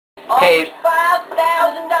Hey,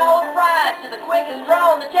 $5,000 prize to the quickest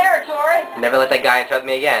draw in the territory. never let that guy interrupt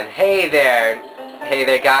me again. Hey there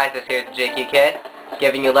guys, this here is the JQ Kid,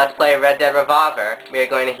 giving you Let's Play Red Dead Revolver. We are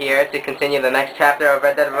going to here to continue the next chapter of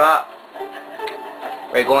Red Dead Revolver.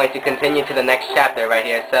 We're going to continue to the next chapter right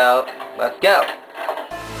here, so let's go.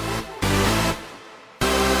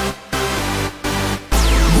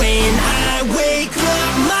 When I wake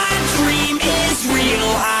up, my dream is real.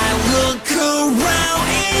 I look around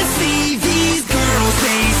and see these girls.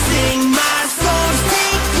 They sing my songs,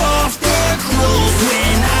 take off their clothes.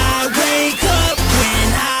 When I wake up,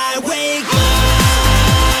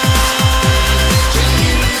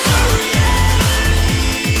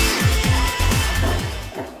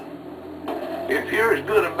 If you're as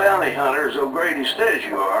good a bounty hunter as O'Grady says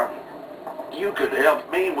you are, you could help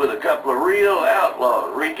me with a couple of real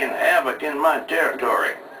outlaws wreaking havoc in my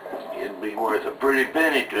territory. It'd be worth a pretty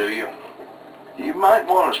penny to you. You might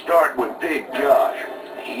want to start with Pig Josh.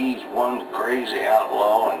 He's one crazy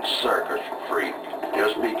outlaw and circus freak.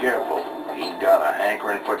 Just be careful. He's got a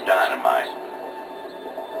hankering for dynamite.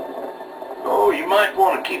 Oh, you might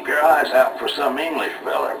want to keep your eyes out for some English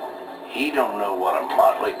feller. He don't know what a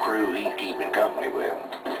motley crew he's keeping company with.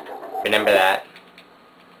 Remember that.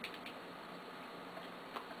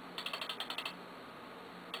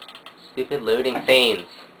 Stupid loading scenes.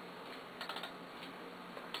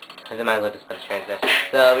 I might as well just put a transition.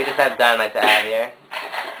 So we just have dynamite to add here.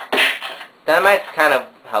 Dynamite's kind of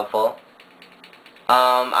helpful.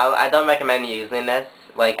 I don't recommend using this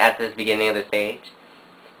like at this beginning of the stage,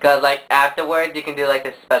 cause like afterwards you can do like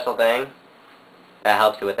this special thing that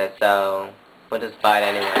helps you with it. So we'll just buy it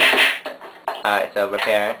anyway. Alright, so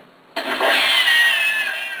repair.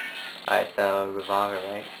 Alright, so revolver,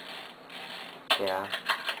 right? Yeah.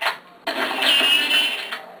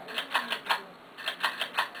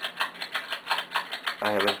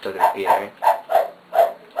 Alright, let's go to the theater.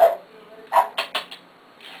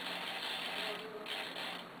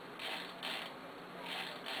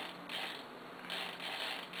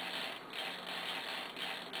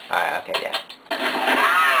 Alright, okay, yeah.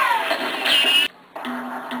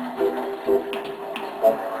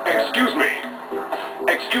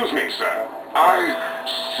 Excuse me, sir. I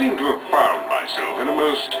seem to have found myself in a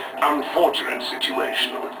most unfortunate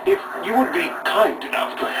situation. If you would be kind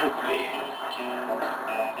enough to help me.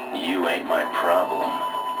 You ain't my problem.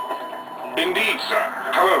 Indeed, sir.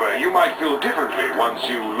 However, you might feel differently once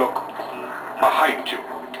you look behind you.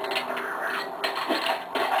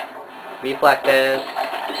 Reflexes.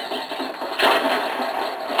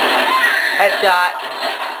 Headshot.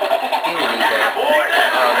 You loser. Oh,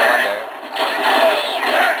 no wonder.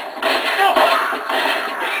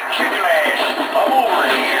 I'm over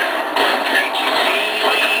here. Can't you see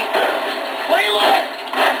me? Play low.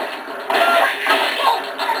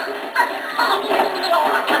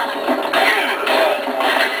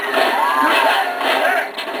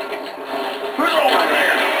 Who's over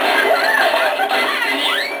there?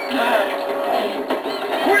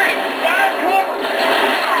 Quick! Find cover!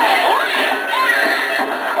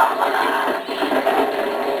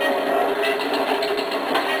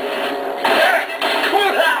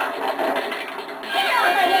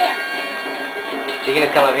 You can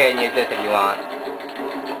just come over here and use this if you want.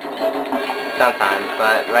 Sometimes,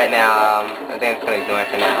 but right now, I think I'm just gonna ignore it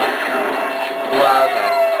for now. Well, okay.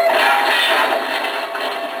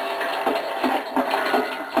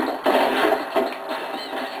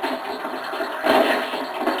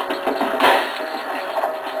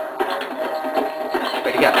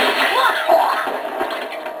 Where'd you go?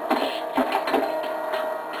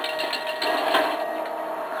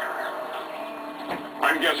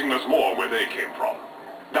 I'm guessing there's more where they came from.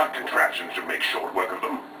 That contraption should make short work of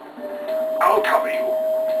them. I'll cover you.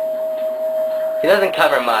 He doesn't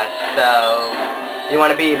cover much, so you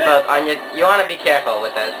want to be both on your. You want to be careful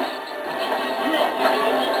with this.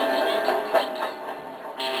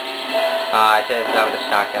 I should have gone with the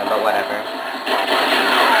shotgun, but whatever.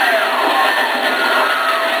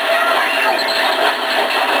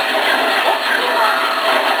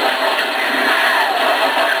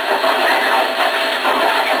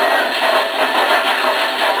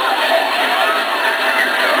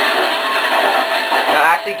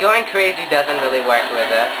 Actually, going crazy doesn't really work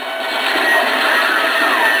with it.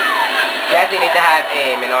 You actually need to have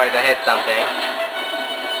aim in order to hit something.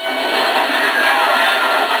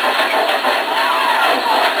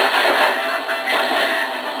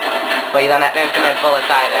 But you don't have infinite bullets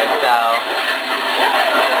either, so...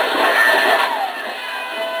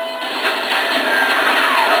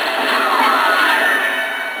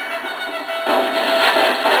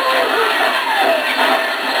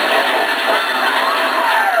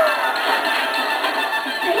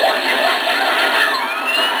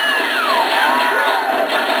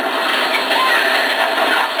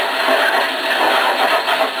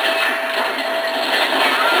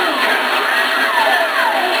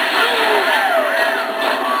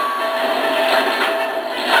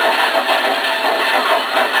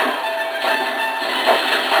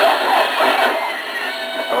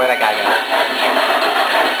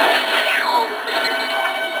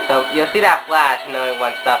 You'll see that flash knowing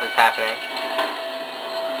when stuff is happening.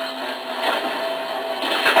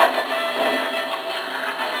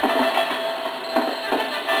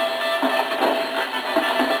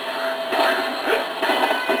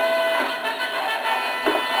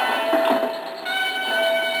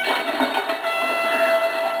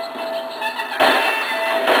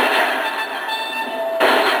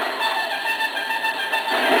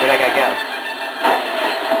 Where'd I gotta go?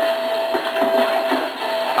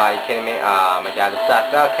 Oh, are you kidding me? Oh my god, this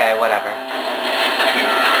sucks. Okay, whatever.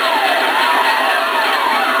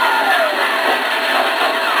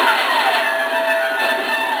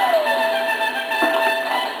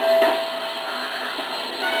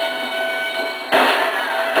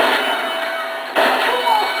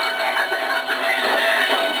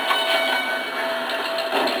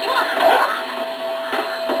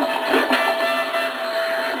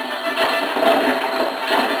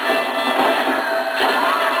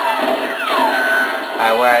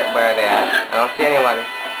 Alright, where are they at? I don't see anyone.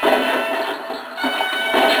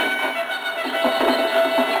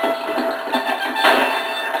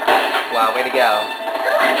 Wow, way to go.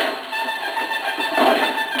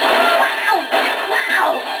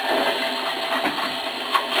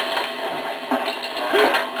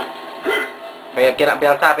 Hurry up, get up, be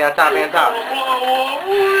on top, be on top, be on top.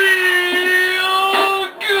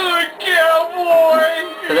 Good cowboy!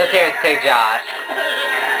 So this here is Big Josh.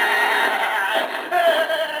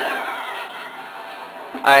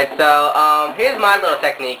 Alright, so, here's my little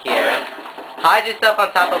technique here. Hide yourself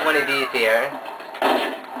on top of one of these here.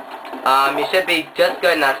 You should be just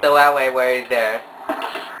good enough so that way where he's there.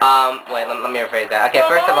 Wait, let me rephrase that. Okay,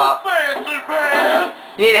 first of all,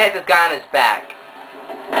 you need to hit this guy on his back.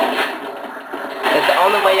 It's the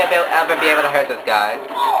only way you'll ever be able to hurt this guy.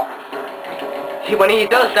 When he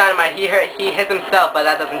throws dynamite, he hits himself, but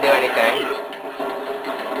that doesn't do anything.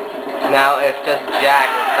 Now, if just Jack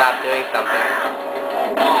will stop doing something.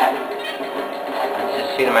 Let's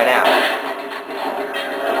just shoot him right now.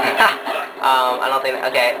 I don't think...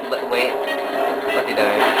 Okay, wait. What's he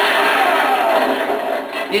doing?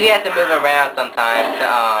 You have to move around sometimes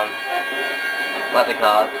to, what's it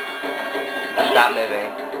called? Stop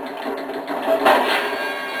moving.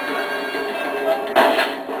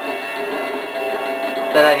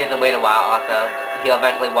 Sometimes you have to wait a while also. He'll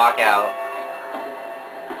eventually walk out.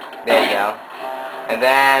 There you go. And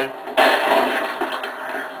then...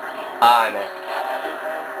 Oh, I missed.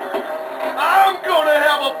 I'm gonna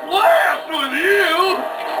have a blast with you!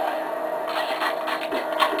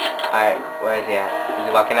 Alright, where is he at? Is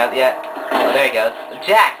he walking out yet? Oh, there he goes.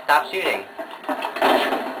 Jack, stop shooting!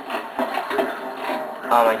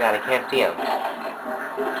 Oh my god, I can't see him.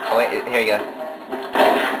 Oh wait, here he goes.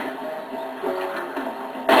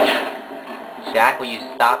 Jack, will you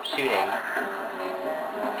stop shooting?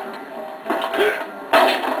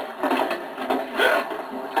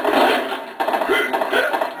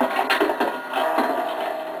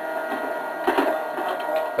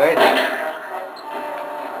 Where is he?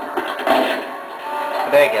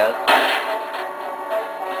 There he goes.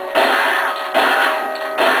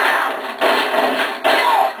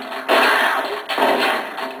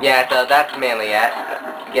 Yeah, so that's mainly it.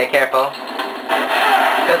 Get careful.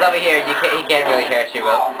 Because over here, he can't really hurt you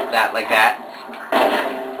that like that.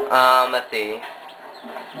 Let's see.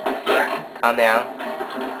 Calm down.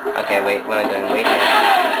 Okay, wait, what am I doing? Wait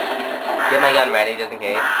here. Get my gun ready, just in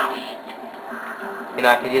case. You know,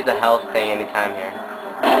 I could use the health thing anytime here.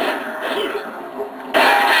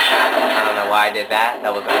 I don't know why I did that.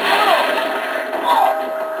 That was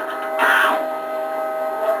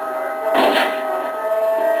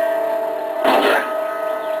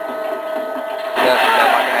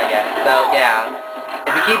So, yeah.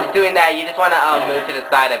 If he keeps doing that, you just want to move to the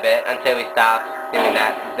side a bit until he stops doing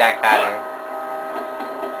that exact pattern.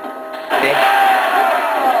 See?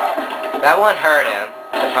 That won't hurt him,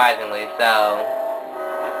 surprisingly, so...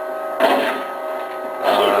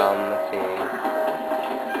 let's see.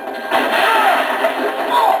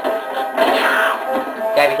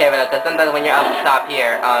 Gotta be careful though, because sometimes when you're up top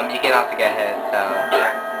here, you can also get hit, so...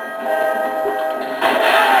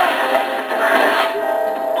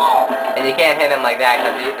 And you can't hit him like that,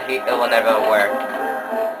 because it will never work.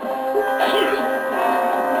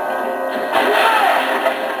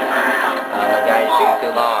 Oh my god, you're shooting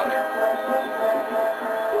too long.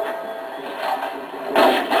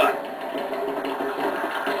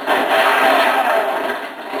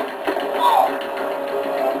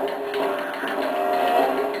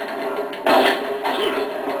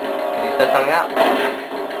 Hung up.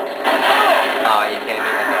 Oh, are you kidding me?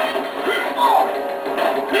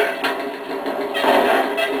 Okay.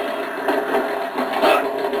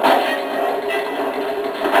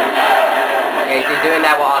 doing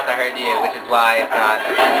that will also hurt you, which is why it's not.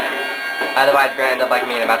 Otherwise, you're gonna end up like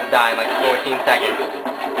me and about to die in like 14 seconds.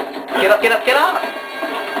 Get up, get up, get up!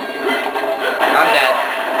 I'm dead.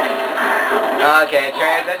 Okay,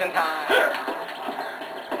 transition time.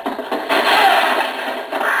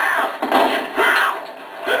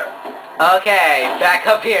 Okay, back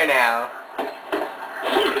up here now.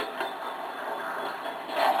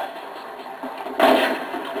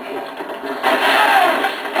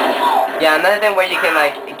 Yeah, another thing where you can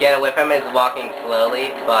like get away from is walking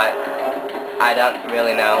slowly, but I don't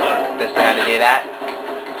really know just how to do that.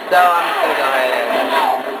 So I'm just gonna go ahead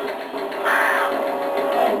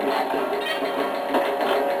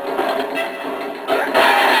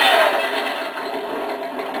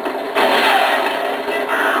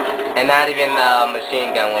and not even the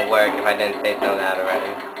machine gun will work if I didn't say so that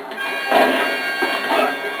already.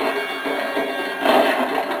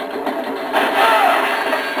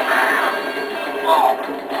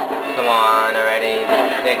 Come on already,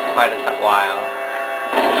 this takes quite a while.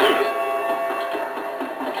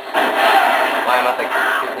 Why am I like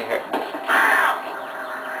completely hurt?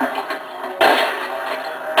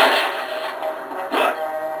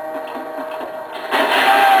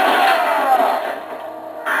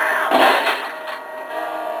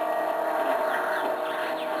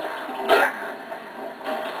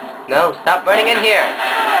 No, stop running in here!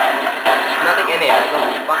 There's nothing in here. There's no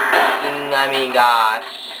fucking, I mean, gosh.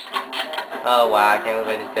 Oh wow, I can't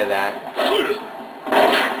believe I just did that.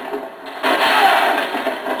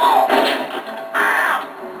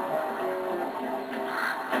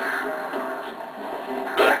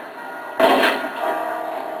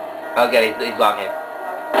 Oh good, he's walking.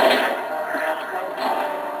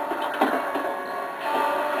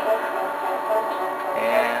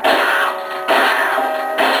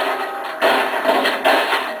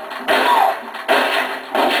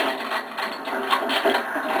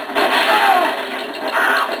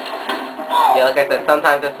 Yeah, like I said,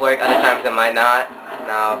 sometimes this works, other times it might not.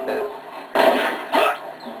 Now if this...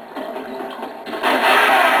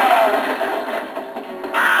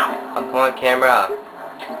 Oh, come on, camera.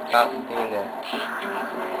 Stop doing this.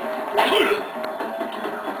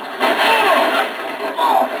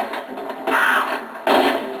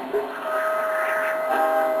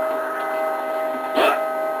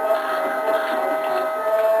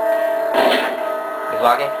 He's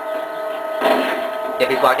walking? Yep,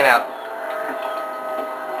 he's walking out.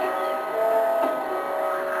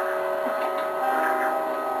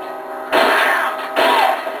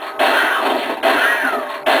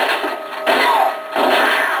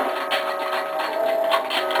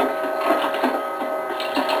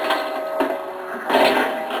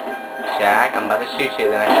 Jack, I'm about to shoot you,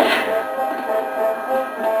 then I shoot you.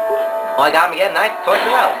 Oh, I got him again. Nice. Towards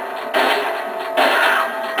the road.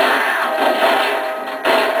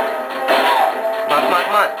 Come on, come on,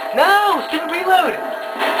 come on. No! Stupid reload!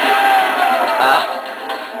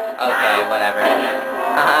 Okay, whatever.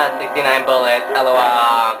 69 bullets.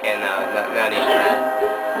 LOL. Okay, no need for that.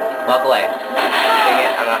 Walk away. Dang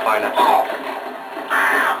it, I'm not far enough.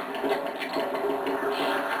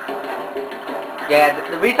 Yeah,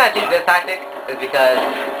 the reason I choose this tactic is because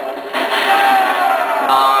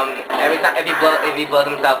every time if he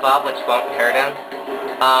blows himself up, which won't hurt him,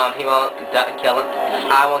 he won't kill him.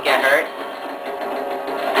 I won't get hurt,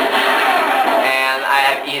 and I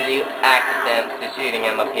have easy access to shooting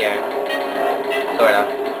him up here, sort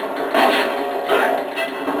of.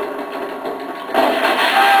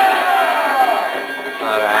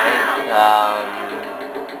 All right.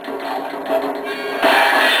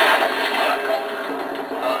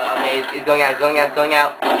 He's going out, going out, going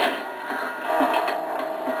out.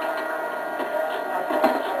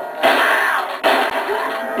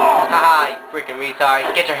 Haha, you freaking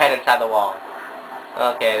retard. Get your head inside the wall.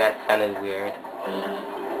 Okay, that sounded weird.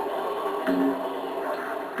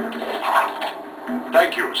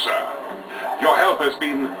 Thank you, sir. Your help has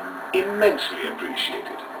been immensely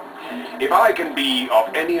appreciated. If I can be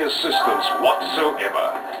of any assistance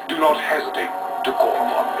whatsoever, do not hesitate to call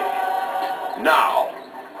upon me. Now,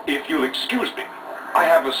 if you'll excuse me, I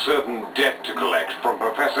have a certain debt to collect from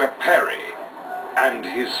Professor Perry and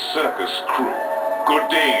his circus crew. Good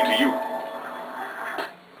day to you.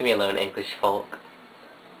 Leave me alone, English folk.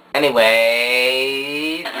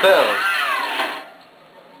 Anyways, boom.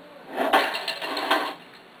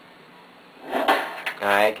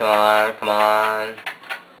 Alright, come on, come on.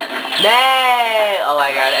 Nay! Oh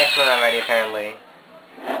my god, excellent already apparently.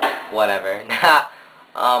 Whatever.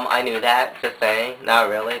 I knew that, just saying. Not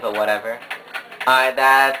really, but whatever. Alright,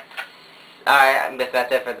 that's... Alright, I guess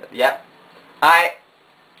that's it for... Yep. Alright.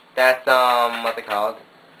 That's, what's it called?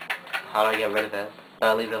 How do I get rid of this?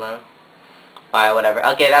 Leave it alone. Alright, whatever.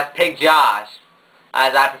 Okay, that's Pig Josh.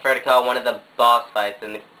 As I prefer to call one of the boss fights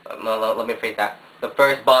in the... let me phrase that. The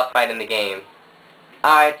first boss fight in the game.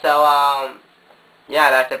 Alright, so, yeah,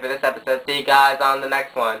 that's it for this episode. See you guys on the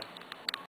next one.